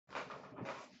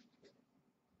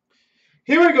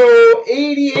Here we go,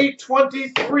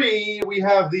 88-23. We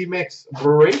have the mix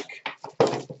break.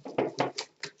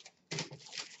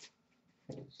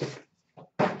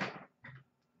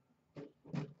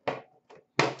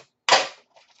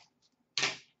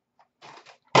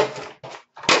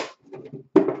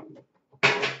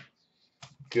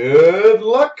 Good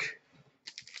luck.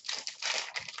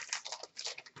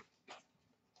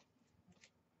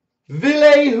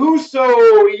 Ville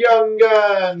Husso, Young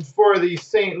Guns for the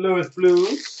St. Louis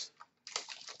Blues.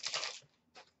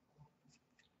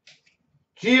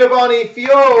 Giovanni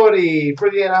Fiori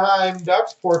for the Anaheim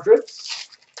Ducks, portraits.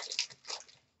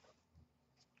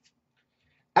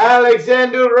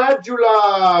 Alexander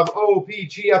Radulov,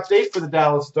 OPG update for the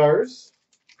Dallas Stars.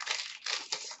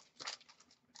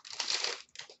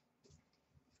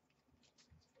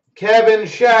 Kevin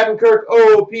Shattenkirk,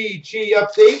 OPG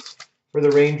update for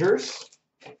the Rangers.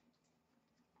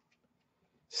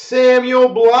 Samuel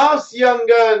Bloss, Young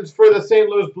Guns for the St.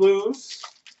 Louis Blues.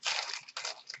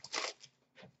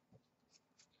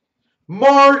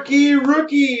 Marquee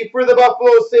Rookie for the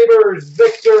Buffalo Sabres,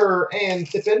 Victor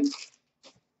Antippin.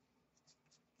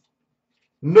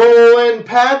 Nolan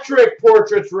Patrick,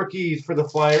 Portraits Rookies for the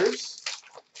Flyers.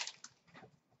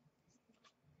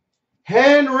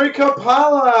 Henry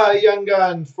Capala, Young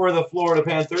Guns for the Florida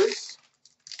Panthers.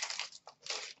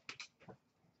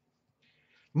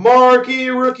 Marquee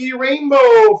Rookie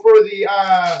Rainbow for the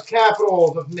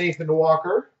Capitals of Nathan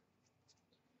Walker.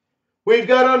 We've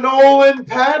got a Nolan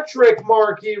Patrick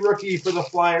Marquee Rookie for the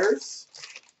Flyers.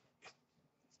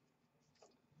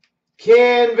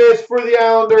 Canvas for the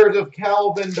Islanders of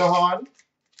Calvin DeHaan.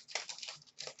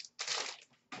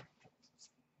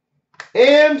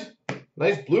 And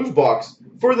nice Blues box.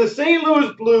 For the St.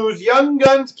 Louis Blues, Young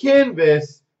Guns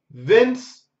Canvas,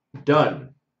 Vince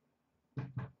Dunn.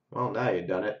 Well, now you've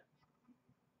done it.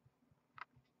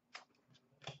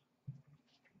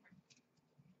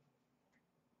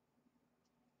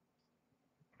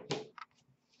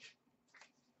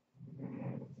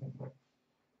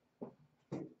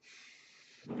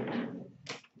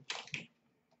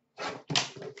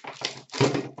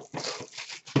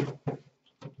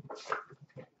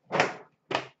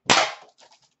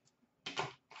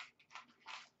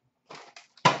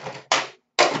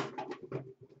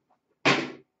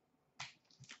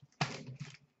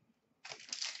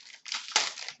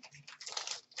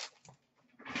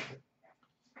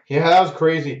 Yeah, that was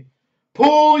crazy.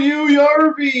 Pull you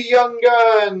Yarvi, Young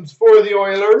Guns for the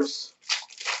Oilers.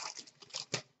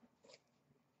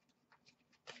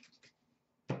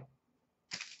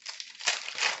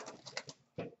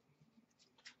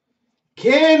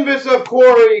 Canvas of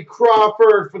Corey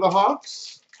Crawford for the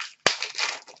Hawks.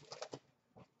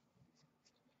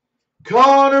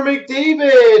 Connor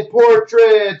McDavid,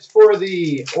 Portraits for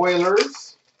the Oilers.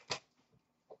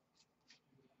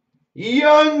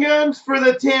 Young Guns for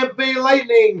the Tampa Bay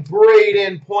Lightning,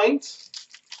 Braden Point.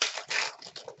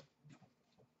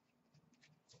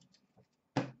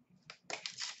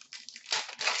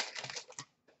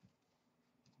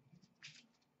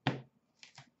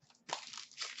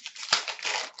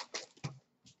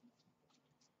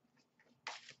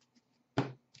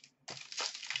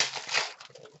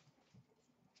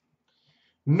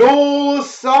 Noel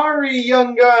Sari,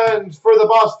 Young Guns for the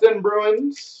Boston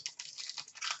Bruins.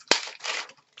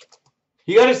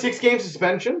 He got a 6-game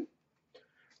suspension.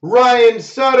 Ryan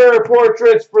Sutter,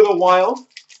 Portraits for the Wild.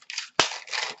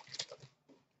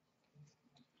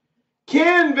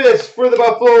 Canvas for the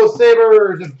Buffalo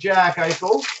Sabres of Jack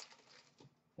Eichel.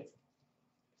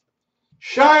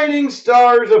 Shining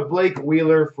Stars of Blake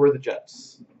Wheeler for the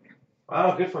Jets.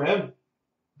 Wow, good for him.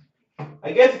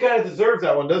 I guess he kind of deserves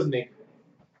that one, doesn't he?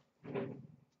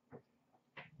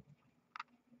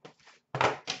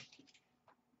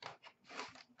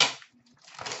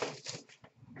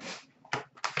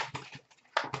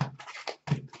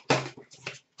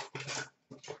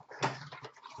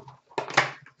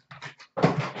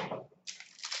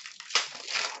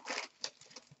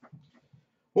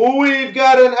 We've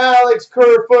got an Alex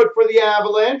Kerfoot for the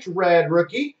Avalanche, red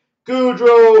rookie.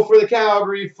 Goudreau for the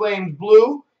Calgary Flames,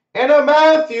 blue. And a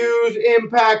Matthews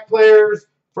Impact Players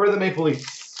for the Maple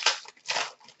Leafs.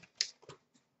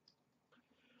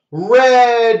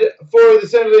 Red for the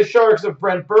San Jose Sharks of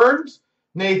Brent Burns.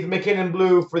 Nathan McKinnon,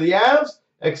 blue for the Avs.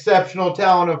 Exceptional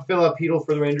talent of Philip Hedl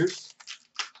for the Rangers.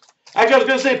 Actually, I was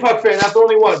going to say Puck Fan. That's the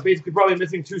only one. Basically, probably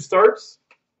missing 2 starts.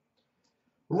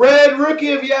 Red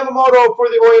rookie of Yamamoto for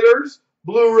the Oilers.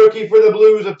 Blue rookie for the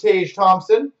Blues of Tage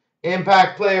Thompson.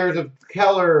 Impact Players of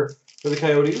Keller for the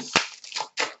Coyotes.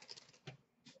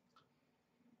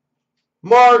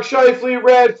 Mark Scheifele,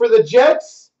 red for the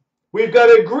Jets. We've got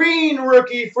a green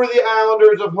rookie for the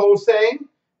Islanders of Hosang,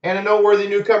 and a noteworthy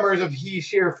newcomers of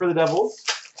Heeshear for the Devils.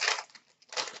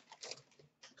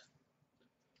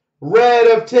 Red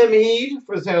of Tim Heed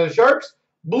for the San Jose Sharks.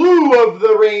 Blue of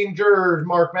the Rangers,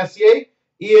 Mark Messier.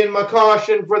 Ian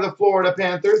McCoshen for the Florida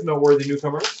Panthers, noteworthy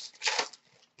newcomers.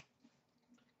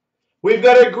 We've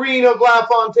got a green of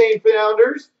LaFontaine for the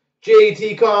Islanders.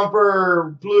 JT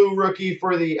Compher, blue rookie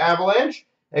for the Avalanche.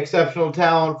 Exceptional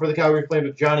talent for the Calgary Flames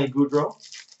with Johnny Gaudreau.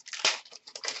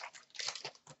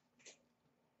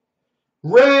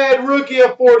 Red rookie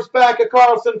of Forsbacka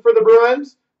Karlsson for the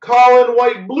Bruins. Colin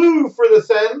White blue for the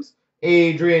Sens.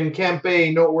 Adrian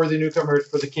Kempe, noteworthy newcomers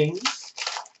for the Kings.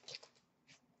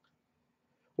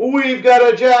 We've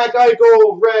got a Jack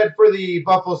Eichel red for the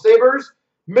Buffalo Sabres.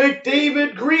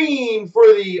 McDavid green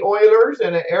for the Oilers.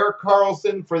 And an Erik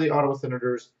Karlsson for the Ottawa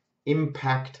Senators.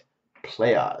 Impact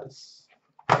Players.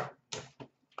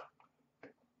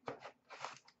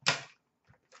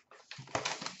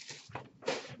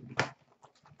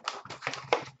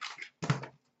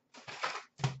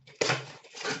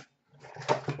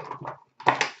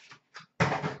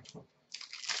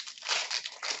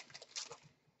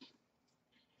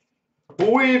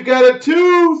 We've got a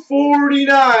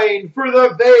 249 for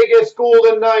the Vegas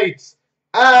Golden Knights.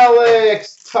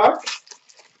 Alex Tuch.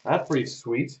 That's pretty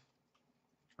sweet.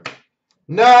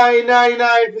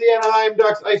 $9.99 for the Anaheim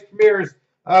Ducks Ice Premiers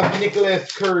of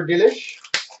Nicholas Kurdilish.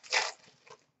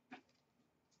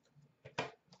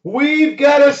 We've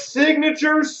got a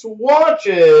signature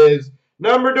swatches.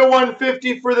 Number to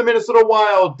 150 for the Minnesota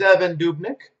Wild, Devin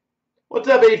Dubnyk. What's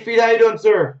up, 8 feet? How you doing,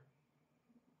 sir?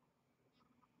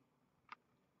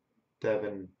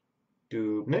 Devin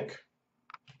Dubnyk.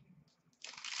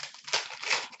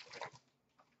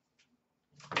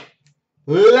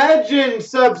 Legend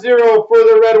Sub-Zero for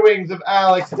the Red Wings of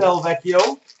Alex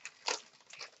Delvecchio.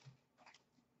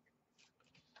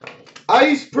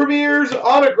 Ice Premiers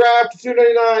autographed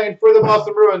 $2.99 for the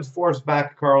Boston Bruins,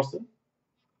 Forsbacka Karlsson.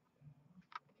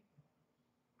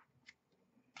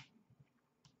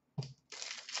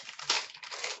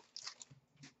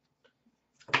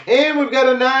 And we've got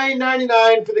a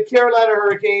 $9.99 for the Carolina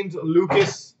Hurricanes,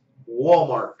 Lucas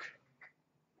Wallmark.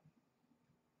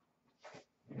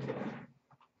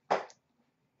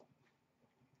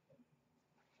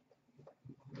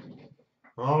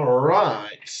 All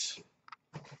right.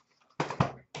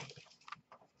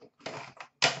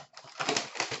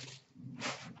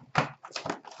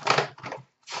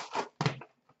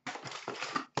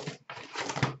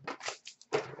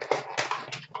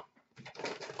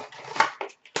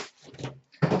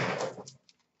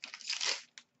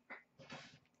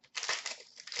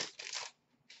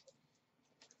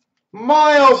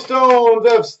 Milestones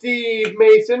of Steve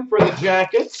Mason for the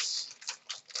Jackets.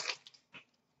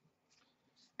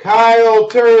 Kyle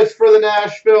Turris for the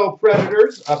Nashville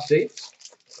Predators. Updates.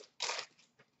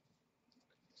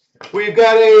 We've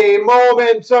got a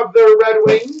moment of the Red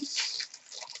Wings.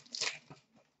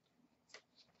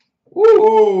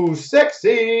 Ooh,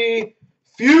 sexy.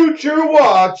 Future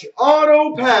Watch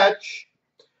auto patch.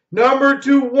 Number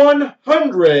to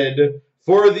 100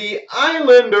 for the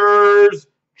Islanders.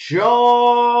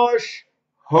 Josh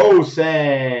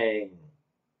Hosang.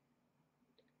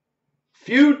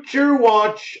 Future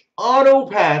Watch auto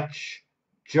patch,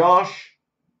 Josh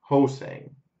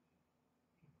Hosang.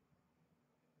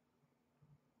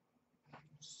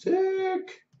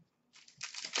 Sick.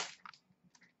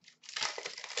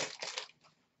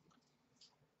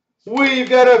 We've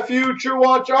got a Future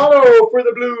Watch auto for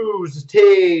the Blues,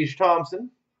 Tage Thompson.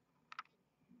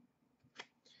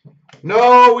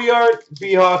 No, we aren't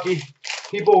B-Hockey.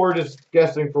 People were just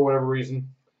guessing for whatever reason.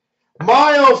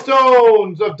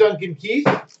 Milestones of Duncan Keith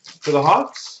for the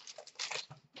Hawks.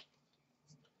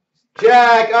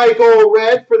 Jack Eichel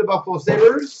red for the Buffalo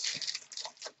Sabres.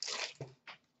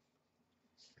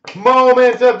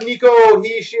 Moment of Nico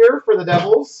Heeshear for the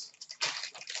Devils.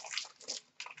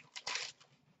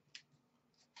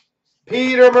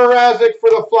 Peter Mrazek for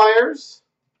the Flyers.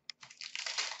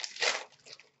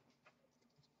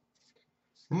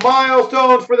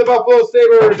 Milestones for the Buffalo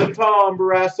Sabres of Tom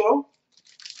Barrasso.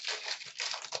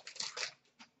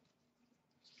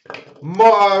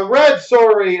 Red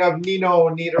Sorry of Nino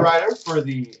Niederreiter for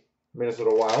the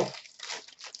Minnesota Wild.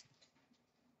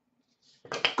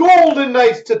 Golden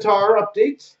Knights Tatar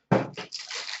update.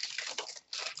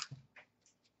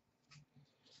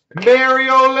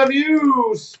 Mario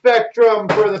Lemieux Spectrum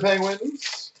for the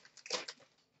Penguins.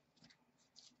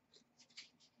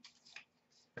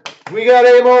 We got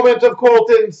a moment of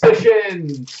Colton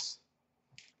Sessions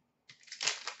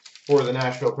for the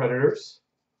Nashville Predators.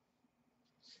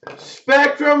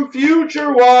 Spectrum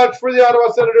Future Watch for the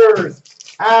Ottawa Senators,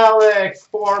 Alex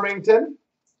Formington.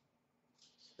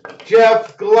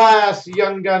 Jeff Glass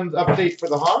Young Guns update for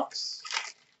the Hawks.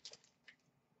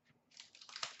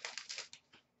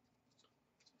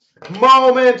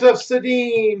 Moment of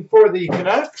Sedin for the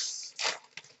Canucks.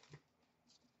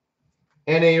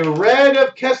 And a red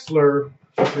of Kessler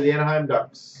for the Anaheim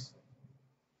Ducks.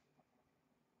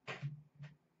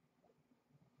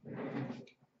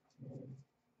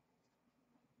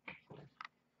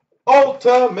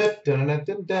 Ultimate. Dun, dun,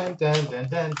 dun, dun, dun, dun,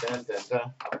 dun, dun,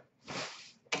 dun.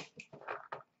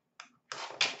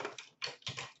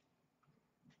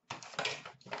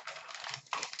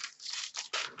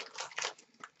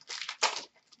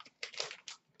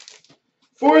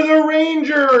 For the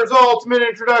Rangers, Ultimate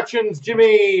Introductions,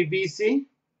 Jimmy VC.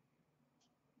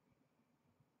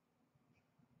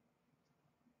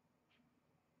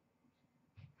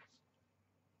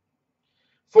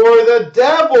 For the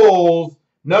Devils,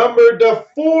 number to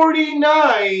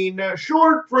 49,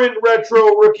 short print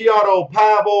retro rookie auto,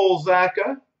 Pavel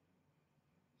Zacha.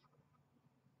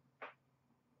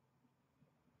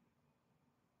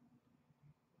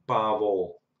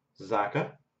 Pavel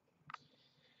Zacha.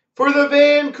 For the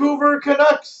Vancouver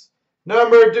Canucks,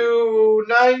 number to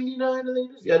 99, I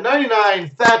think it is. Yeah, 99,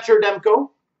 Thatcher Demko.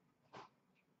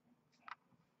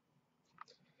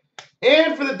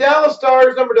 And for the Dallas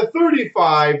Stars, number to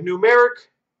 35, numeric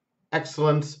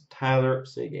excellence, Tyler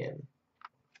Seguin.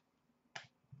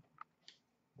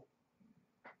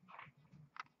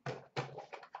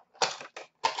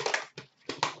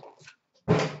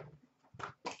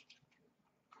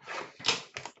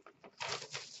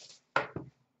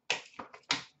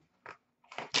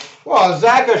 Well,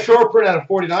 Zacha short print out of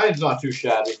 49 is not too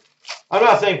shabby. I'm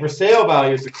not saying for sale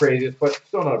value is the craziest, but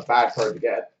still not a bad card to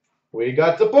get. We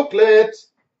got the booklet.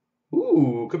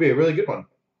 Ooh, could be a really good one.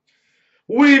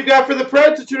 We've got for the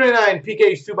Preds a 299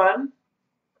 PK Subban.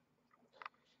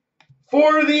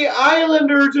 For the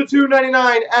Islanders a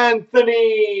 299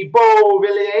 Anthony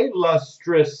Beauvillier,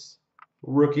 lustrous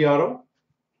rookie auto.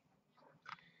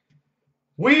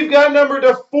 We've got number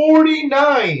to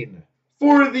 49.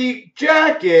 For the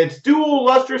Jackets, dual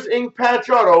lustrous ink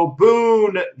patch auto,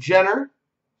 Boone Jenner.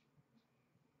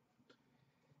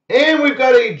 And we've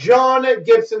got a John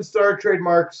Gibson Star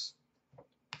trademarks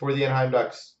for the Anaheim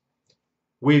Ducks.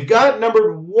 We've got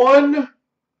number 1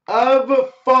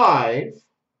 of 5.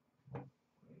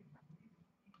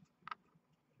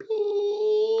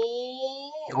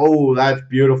 Oh, that's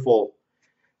beautiful.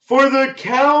 For the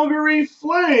Calgary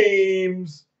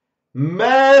Flames,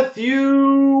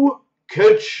 Matthew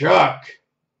Tkachuk.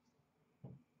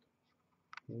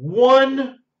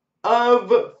 1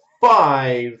 of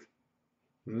 5.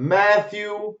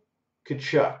 Matthew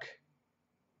Tkachuk.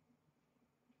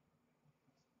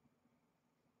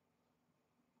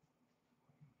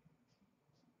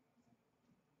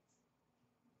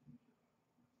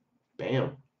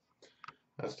 Bam.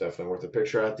 That's definitely worth a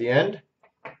picture at the end.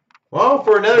 Well,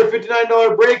 for another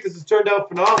 $59 break, this has turned out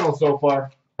phenomenal so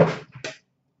far.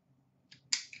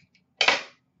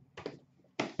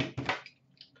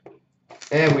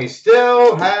 And we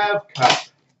still have Cup.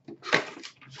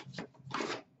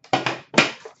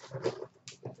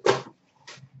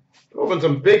 Open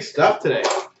some big stuff today.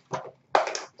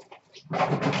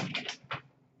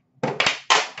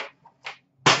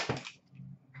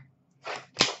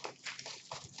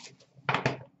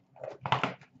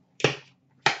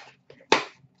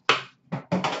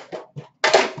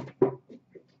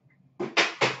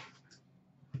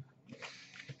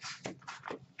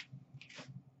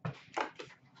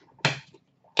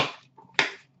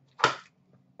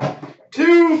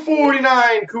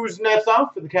 $249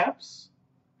 Kuznetsov for the Caps.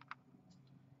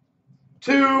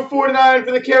 $249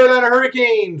 for the Carolina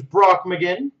Hurricanes, Brock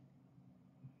McGinn.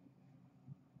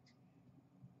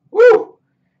 Woo!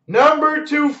 Number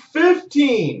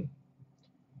 215.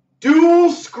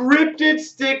 Dual scripted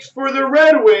sticks for the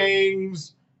Red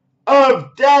Wings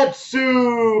of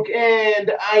Datsuk and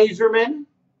Yzerman.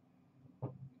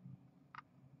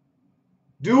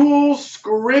 Dual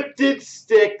scripted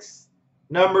sticks,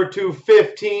 number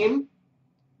 215.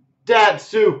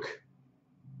 Datsuk,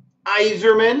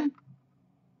 Yzerman.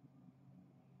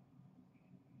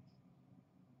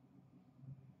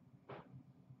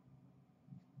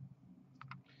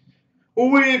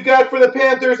 We've got for the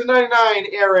Panthers a 99,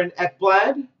 Aaron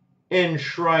Ekblad,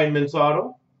 Enshrinement's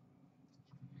auto.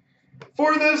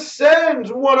 For the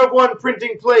Sens, 1 of 1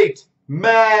 printing plate,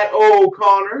 Matt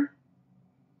O'Connor.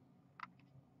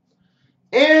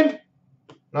 And,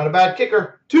 not a bad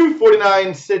kicker,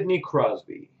 $249 Sidney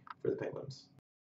Crosby for the Penguins.